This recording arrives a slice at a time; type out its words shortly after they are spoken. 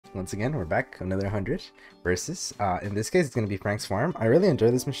Once again, we're back. Another 100 versus. In this case, it's going to be Frank's Farm. I really enjoy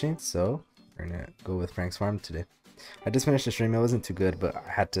this machine, so we're going to go with Frank's Farm today. I just finished the stream. It wasn't too good, but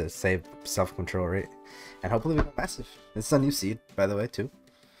I had to save self-control, right? And hopefully we go massive. This is a new seed, by the way, too.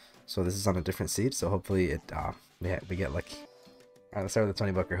 So this is on a different seed, so hopefully it we get lucky. Alright, let's start with the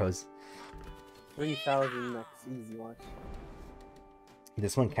 20-bucker hose. 3,000 next, easy watch.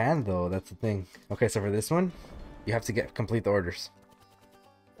 This one can, though. That's the thing. Okay, so for this one, you have to complete the orders.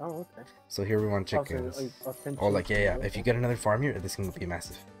 Oh, okay. So here we want chickens. Oh, like, yeah. If you get another farm here, this can be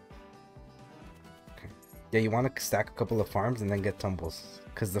massive. Okay. Yeah, you want to stack a couple of farms and then get tumbles.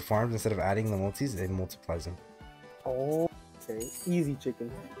 Because the farms, instead of adding the multis, it multiplies them. Oh, okay. Easy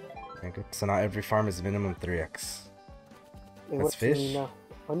chicken. Okay, so now every farm is minimum 3x. Hey, that's fish. How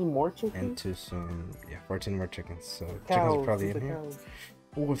many more chickens? Into some, yeah, 14 more chickens. So cows, chickens are probably in here. Cows.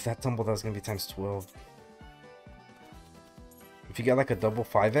 Oh, if that tumble, that was going to be times 12. If you get like a double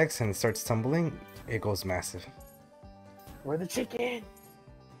 5x and it starts tumbling, it goes massive. Where the chicken?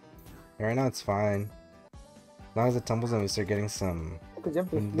 Right now it's fine. As long as it tumbles and we start getting some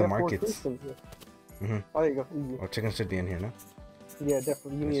the markets. Oh, there you go. Easy. Oh, chicken should be in here, no? Yeah,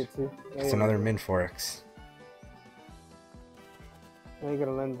 definitely. You need it too. It's another min 4x. Now you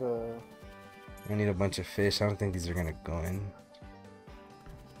gotta lend the... I need a bunch of fish. I don't think these are gonna go in.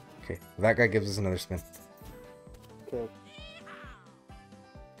 Okay, that guy gives us another spin. Okay.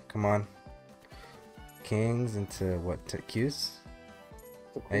 Come on. Kings into what? Qs?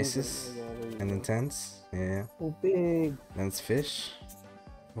 Aces? And then 10s? Yeah. Oh, big. Then it's fish.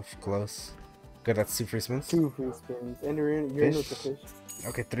 Oof, close. Good, that's 2 free spins. 2 free spins. And you're in with the fish.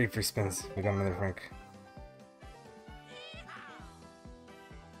 Okay, 3 free spins. We got another Frank.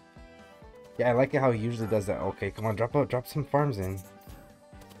 Yeah, I like it how he usually does that. Okay, come on, drop some farms in.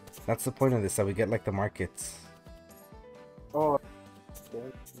 That's the point of this, that we get like the markets. Oh.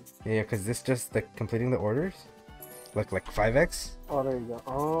 Yeah, because this just like completing the orders. Look, like 5x. Oh, there you go.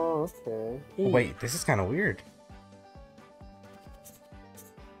 Oh, okay. Oh, wait, this is kind of weird.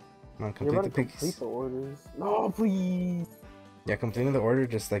 Come on, complete the piggies. Complete the orders. No, please. Yeah, completing the order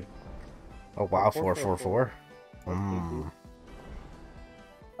just like. Oh wow, 444.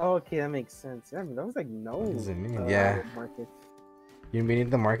 Oh, okay, that makes sense. Yeah, that was like no. What does it mean? Yeah. Market. You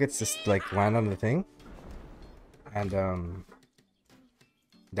need the markets just like land on the thing, and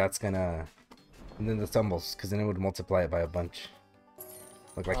that's gonna, and then the tumbles, because then it would multiply it by a bunch.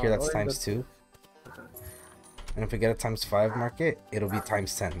 Look, like here, that's times 2. And if we get a times 5 market, it'll be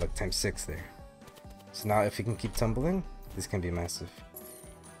times 10, like times 6 there. So now if we can keep tumbling, this can be massive.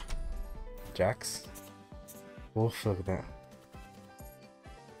 Jacks. Oof, look at that.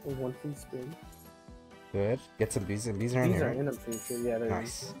 1 free spin. Good. Get some bees, and bees are in here. Bees are in, I'm pretty sure. Yeah, they're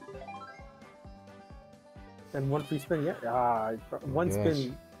nice. And 1 free spin, yeah. One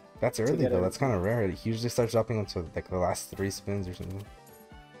spin. That's early though. That's kind of rare. It usually starts dropping into like the last 3 spins or something.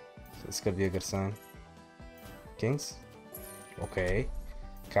 So this could be a good sign. Kings. Okay.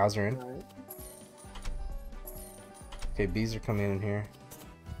 Cows are in. Right. Okay, bees are coming in here.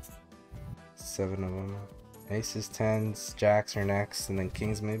 7 of them. Aces, 10s, jacks are next, and then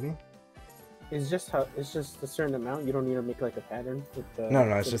kings maybe. It's just a certain amount. You don't need to make like a pattern with the. No,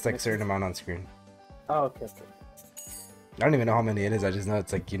 it's just like a certain amount on screen. Oh, okay. I don't even know how many it is. I just know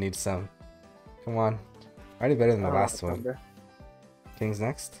it's like you need some. Come on. Already better than the last one. Kings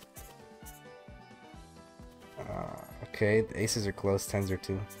next. Okay, the aces are close. 10s are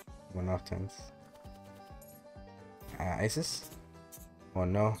 2. 1 off 10s. Aces. Oh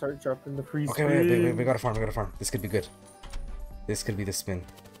no. Start dropping the free spin. Okay, wait, we got a farm. This could be good. This could be the spin.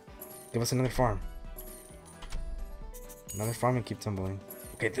 Give us another farm. Another farm and keep tumbling.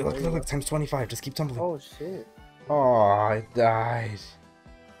 Okay, look, times 25. Just keep tumbling. Oh shit. Oh, I died.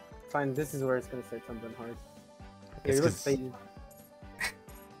 Fine, this is where it's gonna start tumbling hard. Okay, he looks faded.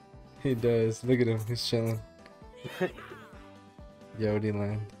 He does. Look at him. He's chilling. Yodi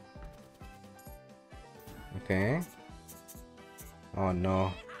land. Okay. Oh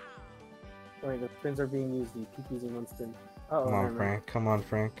no. Alright, the spins are being used. You keep using 1 spin. Come on, Frank. Come on,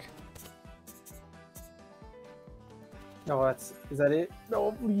 Frank. No, is that it?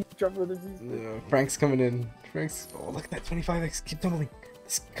 No, please drop another piece. Yeah, Frank's coming in. Oh, look at that 25x. Keep tumbling.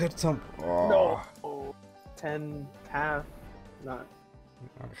 This could tumble. Oh. No. Oh, 10 half. Not.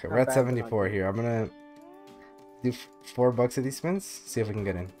 Okay, we're at 74 here. I'm gonna do $4 of these spins. See if we can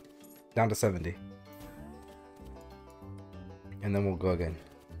get in. Down to 70. And then we'll go again.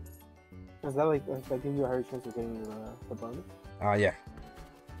 Is that like that gives you a higher chance of getting the bonus? Yeah.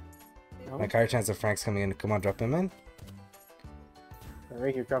 No? Like higher chance of Frank's coming in. Come on, drop him in.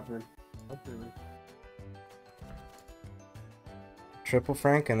 Right here, drop him in. triple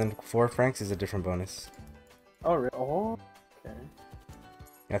franc, and then 4 francs is a different bonus. Oh, oh, okay.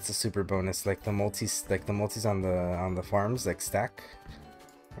 That's a super bonus, like the multis on the farms like stack,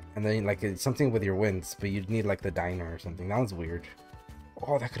 and then like it's something with your wins, but you'd need like the diner or something. That one's weird.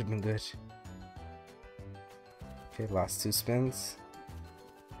 Oh, that could have been good. Okay, last 2 spins.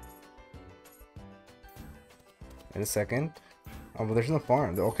 In a second. Oh, but there's no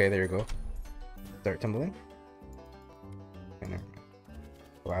farm. Okay, there you go. Start tumbling.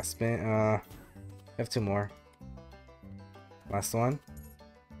 Last spin. You have 2 more. Last one.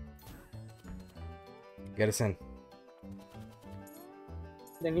 Get us in.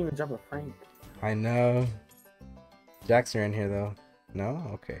 Didn't even drop a franc. I know. Jacks are in here though. No?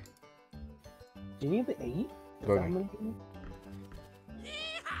 Okay. Do you need the 8? Go.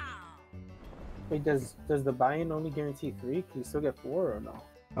 Wait, does the buy-in only guarantee 3? Can you still get 4 or no?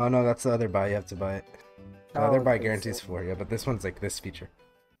 Oh no, that's the other buy. You have to buy it. The Oh, other buy okay, guarantees so... 4, yeah, but this one's like this feature.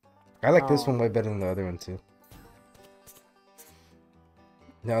 I like this one way better than the other one too.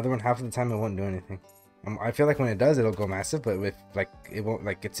 The other one, half of the time it won't do anything. I feel like when it does, it'll go massive, but with like it won't,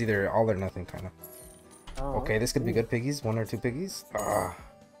 like it's either all or nothing kind of. Oh, Okay, this could be good piggies. 1 or 2 piggies. Ah.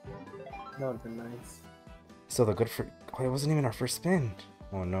 That would've been nice. So the good for. Oh, it wasn't even our first spin.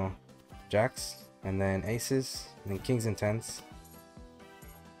 Oh no. Jacks, and then aces, and then kings and 10s.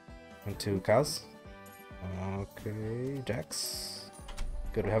 And 2 cows. Okay, jacks.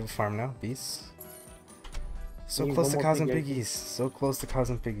 Good, we have a farm now. Beasts. So close to cows and piggies. So close to cows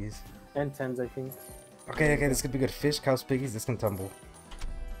and piggies. And 10s, I think. Okay, this could be good. Fish, cows, piggies. This can tumble.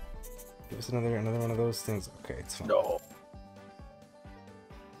 Give us another one of those things. Okay, it's fine. No.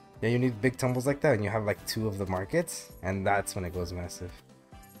 Yeah, you need big tumbles like that, and you have like 2 of the markets, and that's when it goes massive.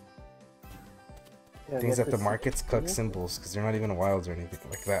 Yeah, Things that the markets cook symbols, because they're not even wilds or anything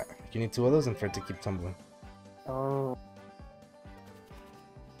like that. You need 2 of those and for it to keep tumbling. Oh.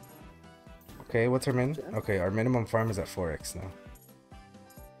 Okay, what's our min? Okay, our minimum farm is at 4x now.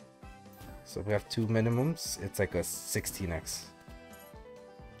 So if we have 2 minimums, it's like a 16x.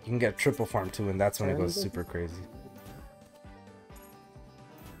 You can get triple farm too, and that's when it goes super crazy.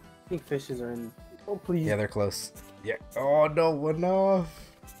 I think fishes are in. Oh please. Yeah, they're close. Yeah. Oh no, one off.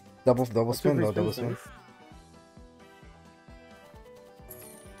 Double spin though, double spin.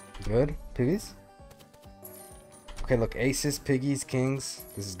 Good. Piggies. Okay, look, aces, piggies, kings.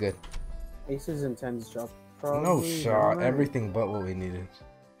 This is good. Aces and 10s drop. No shot. Everything but what we needed.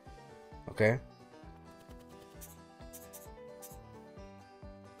 Okay.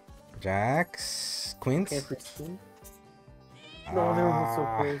 Jacks, queens. Okay, no, they were so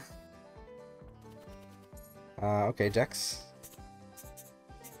close. Okay, jacks.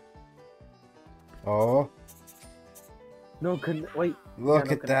 Oh. No, couldn't wait.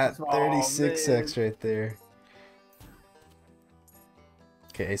 Look at that 36x right there.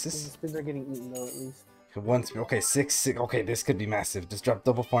 Okay, aces. The spins are getting eaten though, at least. Once, okay, 6. Okay, this could be massive. Just drop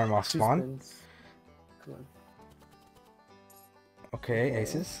double farm off spawn. Come on. Okay,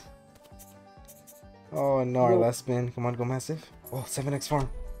 aces. Oh no, our last spin. Come on, go massive. Oh, 7x farm.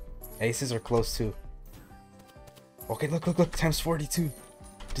 Aces are close too. Okay, look, times 42.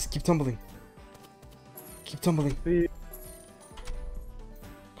 Just keep tumbling. Keep tumbling.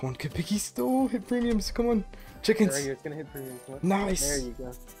 Come on, get piggies. Oh, hit premiums. Come on. Chickens. Right here, it's gonna hit premiums. Nice. There you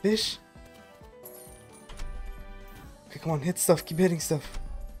go. Fish. Okay, come on, hit stuff. Keep hitting stuff.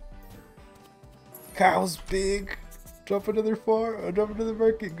 Cows, big. Drop another farm. Drop another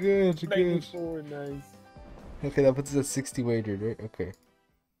market. Good, 94, nice. Okay, that puts us at 60 wagered, right? Okay.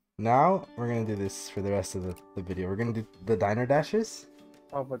 Now, we're gonna do this for the rest of the video. We're gonna do the diner dashes.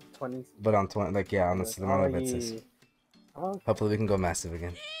 Oh, but 20s. But on 20, like, yeah, on the amount of bets. Oh. Hopefully we can go massive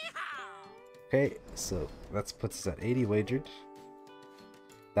again. Okay, so that puts us at 80 wagered.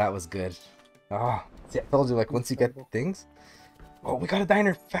 That was good. Oh, see, I told you, like, once you get things. Oh, we got a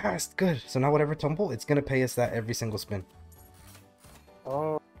diner fast. Good. So now whatever tumble, it's gonna pay us that every single spin.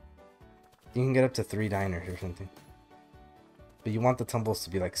 Oh. You can get up to 3 diners or something. But you want the tumbles to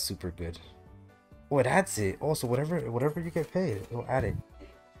be like super good. Oh, it adds it. Oh, so whatever you get paid, it'll add it.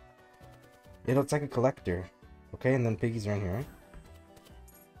 It's like a collector. Okay, and then piggies are in here, right?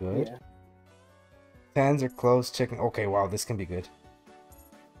 Good. Yeah. 10s are close. Chicken. Okay, wow, this can be good.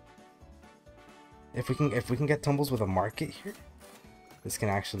 If we can get tumbles with a market here, this can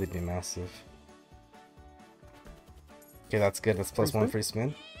actually be massive. Okay, that's good. That's plus 1 free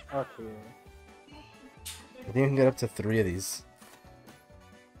spin. Okay. I think you can get up to 3 of these.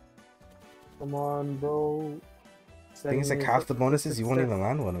 Come on, bro. I think it's like half the bonuses, you won't even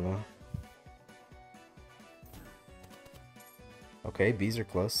land one of them. Okay, bees are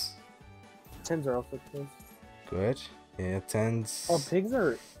close. 10s are also close. Good. Yeah, tens. Oh, pigs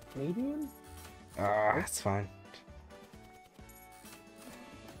are Canadian? Ah, it's fine.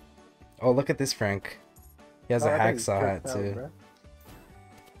 Oh, look at this Frank. He has Oh, a I thought he hacksaw hat tripped out, too. bro.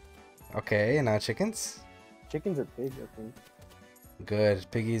 Okay, and now chickens. Chickens are pigs, I think. Good.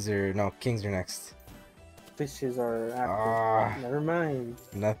 Piggies are no, kings are next. Fishes are after. Ah, Never mind.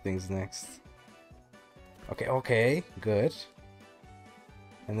 nothing's next. Okay, okay, good.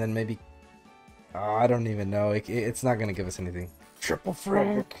 And then maybe. Oh, I don't even know. It's not gonna give us anything. Triple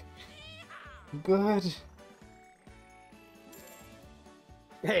Frank. Good.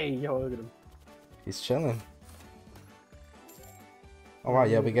 Hey, yo, look at him. He's chilling. Oh wow,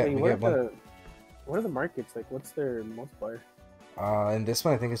 yeah, we get one. What are the markets like? What's their multiplier? And this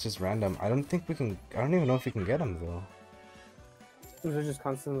one I think it's just random. I don't think we can. I don't even know if we can get them though. They're just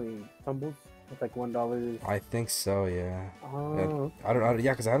constantly tumbles with like $1. I think so, yeah. Oh,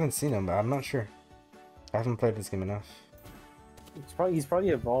 Yeah, because I haven't seen him, but I'm not sure. I haven't played this game enough. he's probably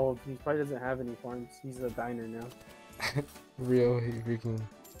evolved. He probably doesn't have any farms. He's a diner now. Real, he freaking.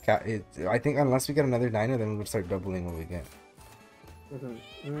 I think unless we get another diner, then we'll start doubling what we get.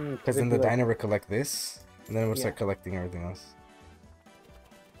 Because then the diner will collect this, and then we'll start collecting everything else.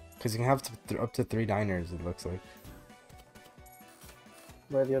 Because you can have up to 3 diners, it looks like.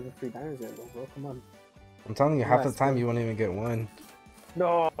 Where are the other 3 diners at, bro? Come on. I'm telling you, half the time you won't even get one.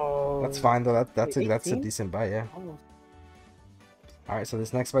 No. That's fine though. That's a 18? decent buy, yeah. Almost. All right, so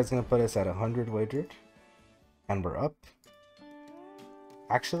this next buy's gonna put us at 100 wagered, and we're up.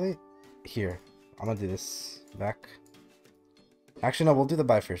 Actually, here I'm gonna do this back. Actually, no, we'll do the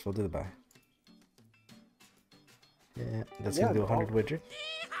buy first. We'll do the buy. Yeah, that's gonna do 100 wagered.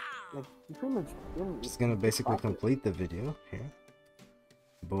 Like, you pretty much. Just gonna basically complete the video here.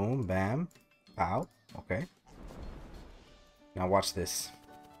 Boom, bam, pow. Okay. Now watch this.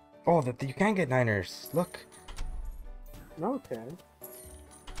 Oh, that you can get diners. Look. Okay.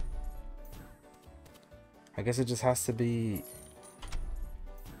 I guess it just has to be.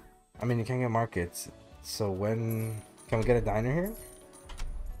 I mean, you can get markets. So when can we get a diner here?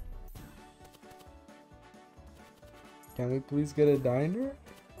 Can we please get a diner?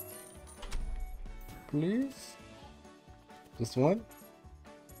 Please? Just one?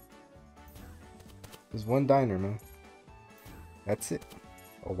 There's one diner, man. That's it.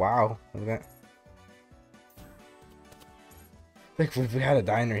 Oh, wow. Look at that. Think if we had a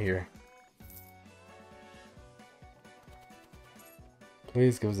diner here.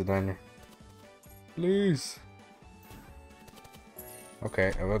 Please give us a diner. Please.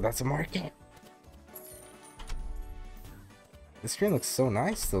 Okay, well, that's a market. The screen looks so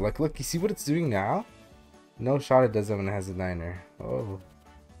nice though. Like, look, you see what it's doing now? No shot it does it when it has a diner. Oh.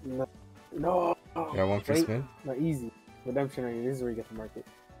 No. No. Got one for spin. Not easy. Redemption right here. This is where you get the market.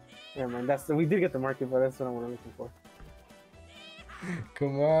 Never mind. We did get the market, but that's what I'm looking for.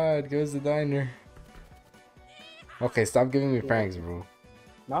 Come on, give us the diner. Okay, stop giving me pranks, bro.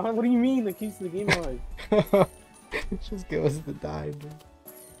 Nah, what do you mean? That keeps the game alive. Just give us the diner.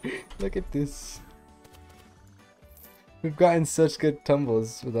 Look at this. We've gotten such good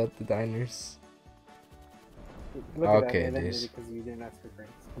tumbles without the diners. Look okay, at that, dude. because you didn't ask for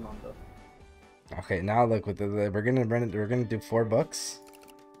pranks. Come on, bro. Okay, now look with we're gonna do $4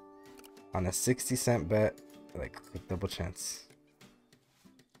 on a 60-cent bet, like with double chance.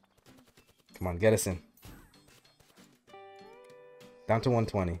 Come on, get us in. Down to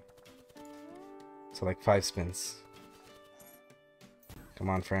 120. So like 5 spins. Come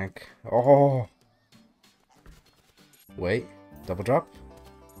on, Frank. Oh. Wait, double drop.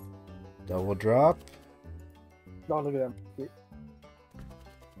 Double drop. Oh, look at that.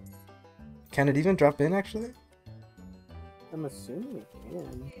 Can it even drop in actually? I'm assuming it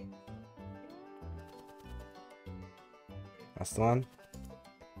can. That's the one.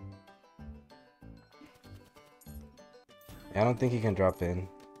 Yeah, I don't think he can drop in.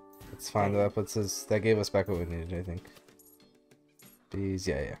 It's fine though. That gave us back what we needed, I think. These,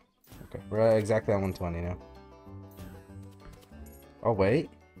 yeah. Okay, we're at exactly at 120 now. Oh wait,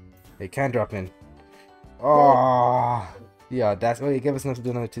 it can drop in. Oh, yeah. That's wait. Give us enough to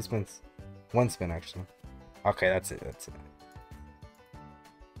do another 2 spins. 1 spin actually. Okay, that's it. That's it.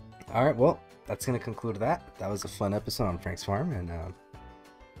 All right. Well, that's gonna conclude that. That was a fun episode on Frank's Farm, and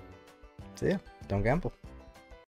so yeah, don't gamble.